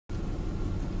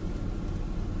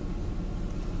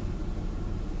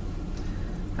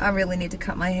I really need to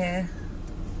cut my hair.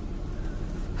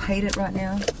 Hate it right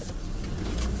now.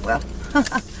 Well,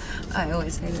 I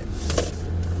always hate it.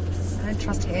 I don't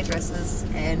trust hairdressers,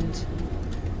 and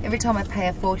every time I pay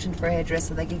a fortune for a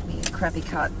hairdresser, they give me a crappy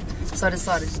cut. So I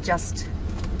decided to just,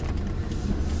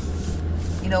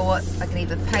 you know what, I can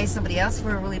either pay somebody else for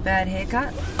a really bad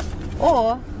haircut,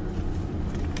 or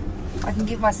I can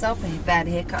give myself a bad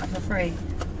haircut for free.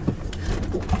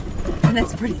 And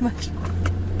that's pretty much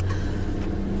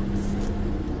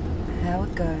how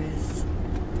it goes.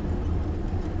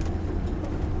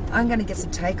 I'm going to get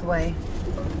some takeaway.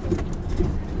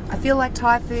 I feel like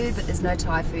Thai food, but there's no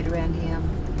Thai food around here.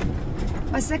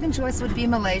 My second choice would be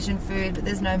Malaysian food, but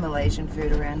there's no Malaysian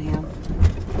food around here.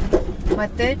 My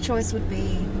third choice would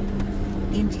be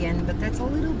Indian, but that's a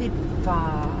little bit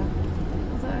far,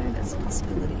 although that's a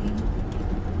possibility.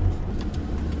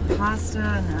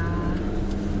 Pasta, nah.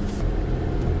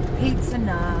 Pizza,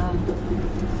 nah.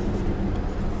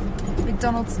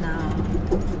 McDonald's, nah.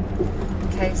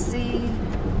 KFC.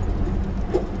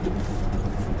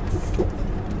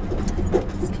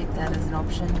 Let's keep that as an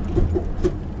option.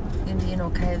 Indian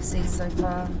or KFC so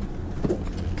far.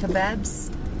 Kebabs,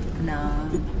 nah.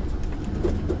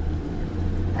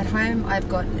 At home I've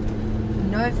got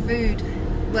no food,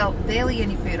 well, barely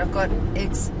any food. I've got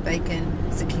eggs, bacon,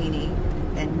 zucchini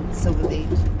and silver beet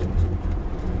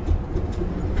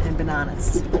and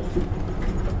bananas.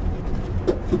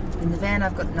 In the van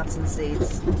I've got nuts and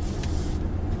seeds.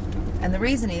 And the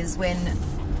reason is, when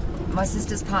my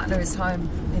sister's partner is home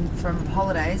from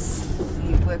holidays,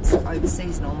 he works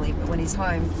overseas normally, but when he's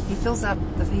home, he fills up,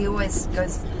 he always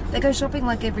goes, they go shopping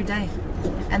like every day,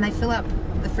 and they fill up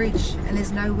the fridge, and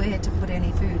there's nowhere to put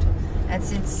any food. And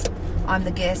since I'm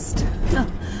the guest,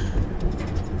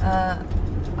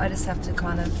 I just have to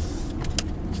kind of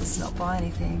just not buy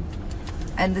anything.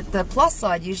 And the plus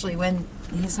side, usually when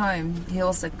he's home, he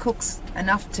also cooks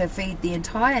enough to feed the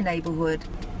entire neighborhood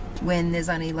when there's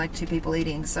only like 2 people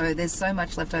eating. So there's so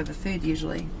much leftover food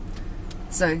usually.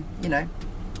 So, you know,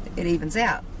 it evens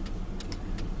out.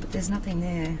 But there's nothing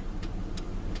there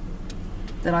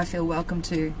that I feel welcome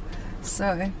to. So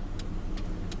I'm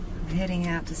heading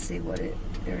out to see what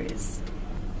there is.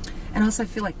 And I also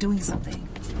feel like doing something.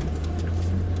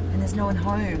 And there's no one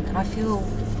home. And I feel,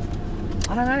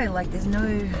 I don't know, like there's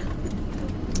no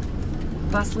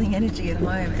bustling energy at home.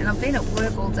 And I've been at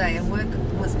work all day, and work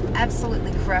was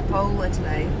absolutely crapola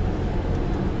today.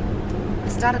 I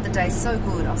started the day so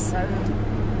good. I was so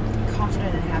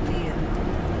confident and happy,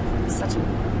 and it was such a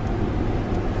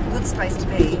good space to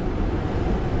be.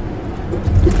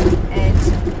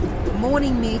 And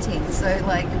morning meeting, so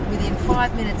like within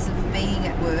 5 minutes of being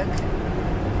at work,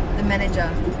 the manager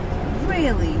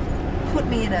really put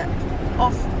me in a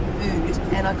off mood,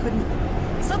 and I couldn't,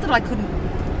 it's not that I couldn't,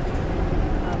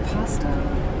 pasta,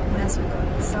 what else we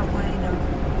got, Subway, no,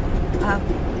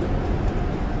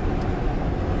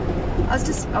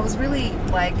 I was really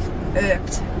like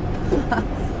irked.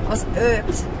 I was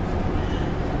irked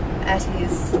at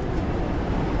his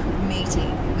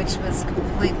meeting, which was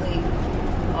completely,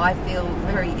 I feel,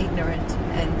 very ignorant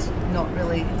and not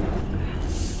really,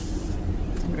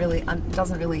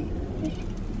 doesn't really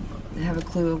have a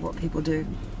clue of what people do.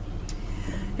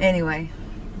 Anyway,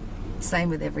 same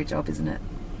with every job, isn't it?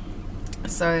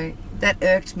 So that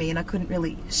irked me, and I couldn't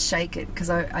really shake it because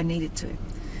I needed to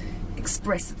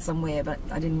express it somewhere, but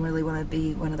I didn't really want to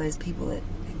be one of those people that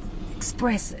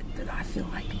express it, but I feel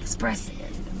like expressing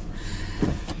it.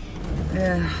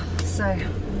 So,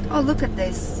 oh, look at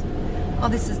this. Oh,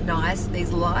 this is nice,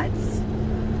 these lights.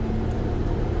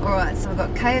 Alright, so I've got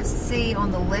KFC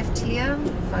on the left here.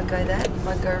 If I go that, if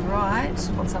I go right,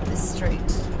 what's up this street?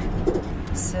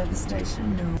 Service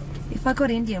station? No. If I got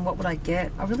Indian, what would I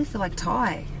get? I really feel like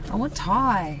Thai. I want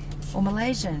Thai or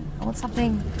Malaysian. I want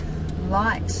something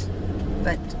light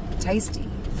but tasty,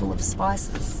 full of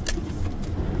spices.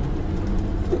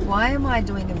 Why am I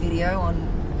doing a video on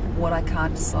what I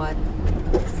can't decide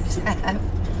to have?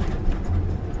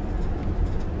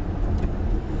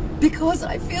 Because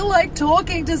I feel like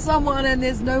talking to someone and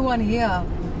there's no one here.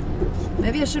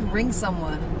 Maybe I should ring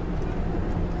someone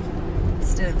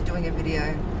instead of doing a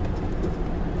video.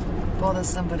 Bother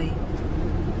somebody.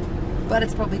 But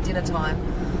it's probably dinner time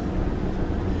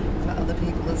for other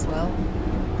people as well.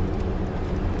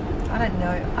 I don't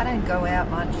know. I don't go out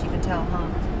much, you can tell, huh?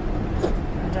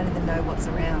 I don't even know what's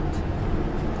around.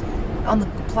 On the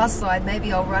plus side,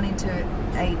 maybe I'll run into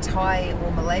a Thai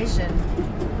or Malaysian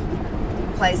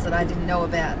place that I didn't know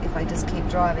about if I just keep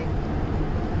driving.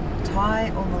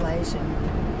 Thai or Malaysian.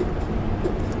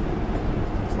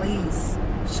 Please,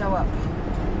 show up.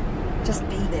 Just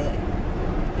be there.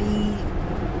 Be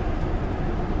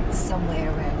somewhere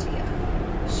around here.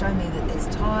 Show me that there's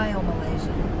Thai or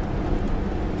Malaysian.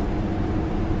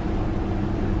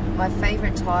 My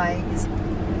favourite Thai is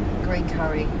green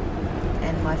curry,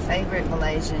 and my favourite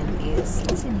Malaysian is,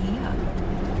 what's in here?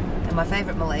 And my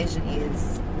favourite Malaysian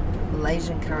is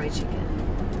Malaysian curry chicken.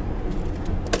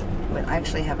 Well, I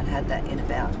actually haven't had that in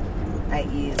about 8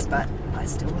 years, but I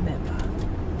still remember.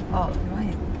 Oh,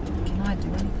 wait, can I do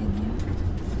anything here?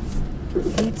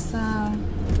 It's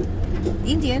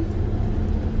Indian.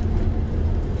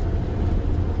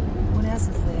 What else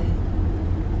is there?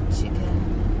 Chicken.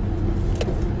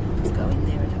 Let's go in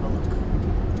there and have a look.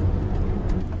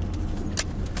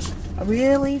 I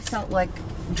really felt like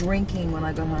drinking when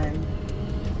I got home,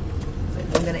 but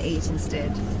I'm going to eat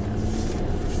instead.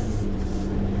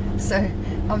 So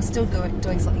I'm still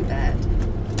doing something bad.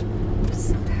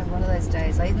 Just have one of those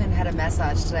days. I even had a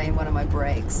massage today in one of my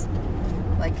breaks.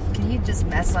 Like, can you just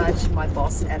massage my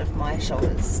boss out of my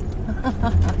shoulders?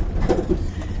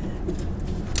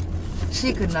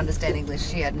 She couldn't understand English.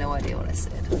 She had no idea what I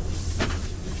said.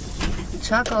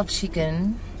 Charcoal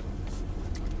chicken.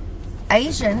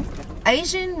 Asian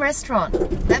restaurant.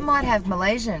 That might have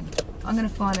Malaysian. I'm going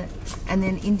to find it. And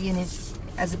then Indian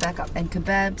as a backup. And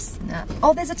kebabs. Nah.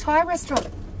 Oh, there's a Thai restaurant.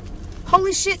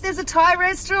 Holy shit, there's a Thai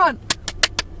restaurant.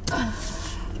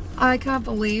 I can't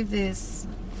believe this.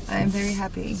 I am very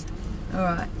happy.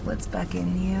 Alright, let's back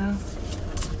in here.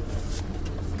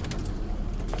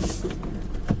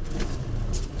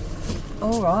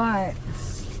 Alright.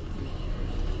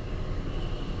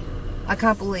 I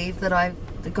can't believe that I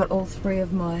got all 3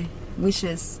 of my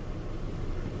wishes.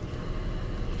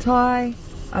 Thai.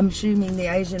 I'm assuming the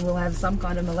Asian will have some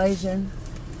kind of Malaysian.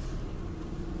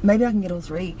 Maybe I can get all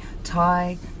 3.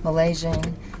 Thai,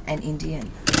 Malaysian, and Indian.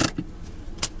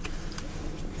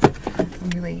 I'm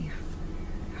really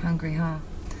hungry, huh?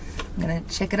 I'm gonna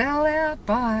check it all out.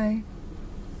 Bye.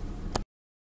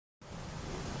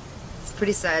 It's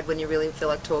pretty sad when you really feel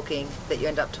like talking that you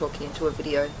end up talking into a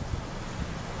video.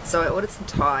 So I ordered some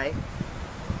Thai.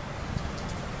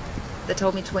 They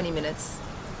told me 20 minutes.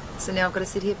 So now I've got to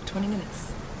sit here for 20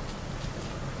 minutes.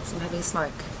 So I'm having a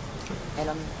smoke. And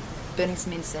I'm burning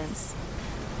some incense.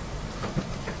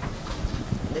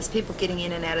 There's people getting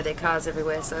in and out of their cars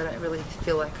everywhere, so I don't really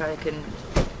feel like I can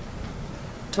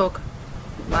talk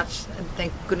much, and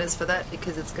thank goodness for that,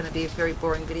 because it's going to be a very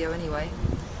boring video anyway.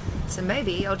 So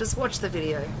maybe I'll just watch the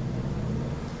video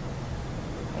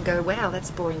and go, wow, that's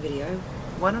a boring video.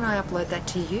 Why don't I upload that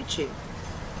to YouTube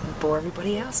and bore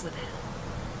everybody else with it?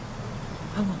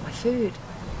 I want my food.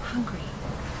 I'm hungry.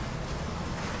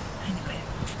 Anyway.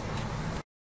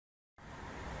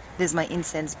 There's my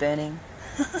incense burning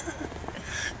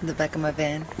in the back of my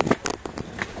van.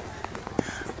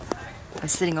 I'm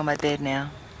sitting on my bed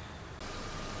now.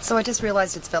 So I just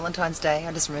realised it's Valentine's Day.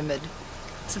 I just remembered.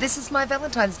 So this is my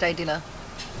Valentine's Day dinner.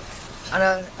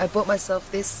 And I bought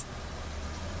myself this.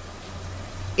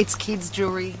 It's kids'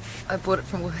 jewellery. I bought it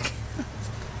from work.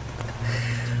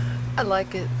 I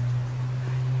like it.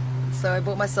 So I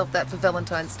bought myself that for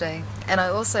Valentine's Day. And I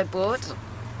also bought,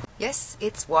 yes,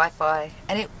 it's Wi-Fi.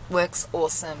 And it works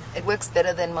awesome. It works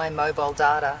better than my mobile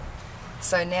data.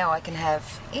 So now I can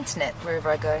have internet wherever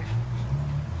I go.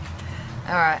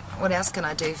 Alright, what else can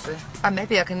I do for... Oh,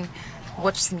 maybe I can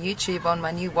watch some YouTube on my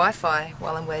new Wi-Fi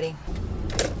while I'm waiting.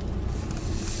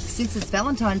 Since it's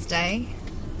Valentine's Day,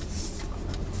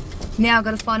 now I've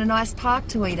got to find a nice park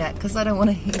to eat at, because I don't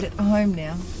want to eat at home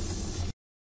now.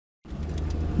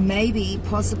 Maybe,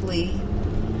 possibly,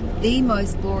 the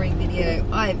most boring video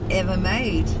I've ever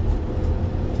made.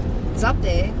 It's up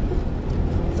there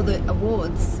for the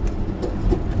awards.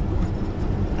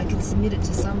 I can submit it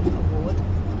to some award.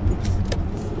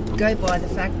 Go by the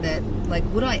fact that, like,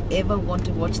 would I ever want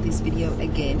to watch this video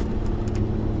again?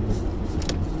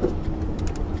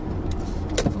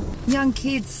 Young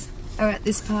kids are at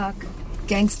this park,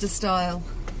 gangster style.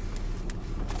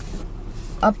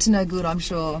 Up to no good, I'm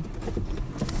sure.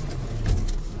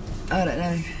 I don't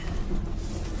know.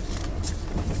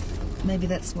 Maybe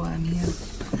that's why I'm here.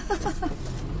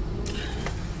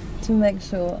 To make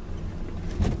sure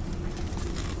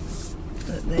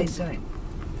that they don't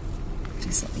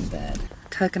do something bad.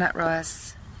 Coconut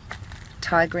rice,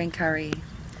 Thai green curry,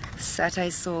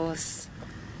 satay sauce,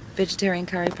 vegetarian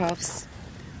curry puffs.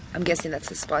 I'm guessing that's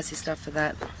the spicy stuff for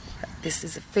that. This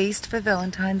is a feast for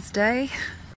Valentine's Day.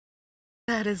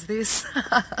 That is this.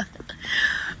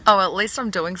 Oh, at least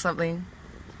I'm doing something.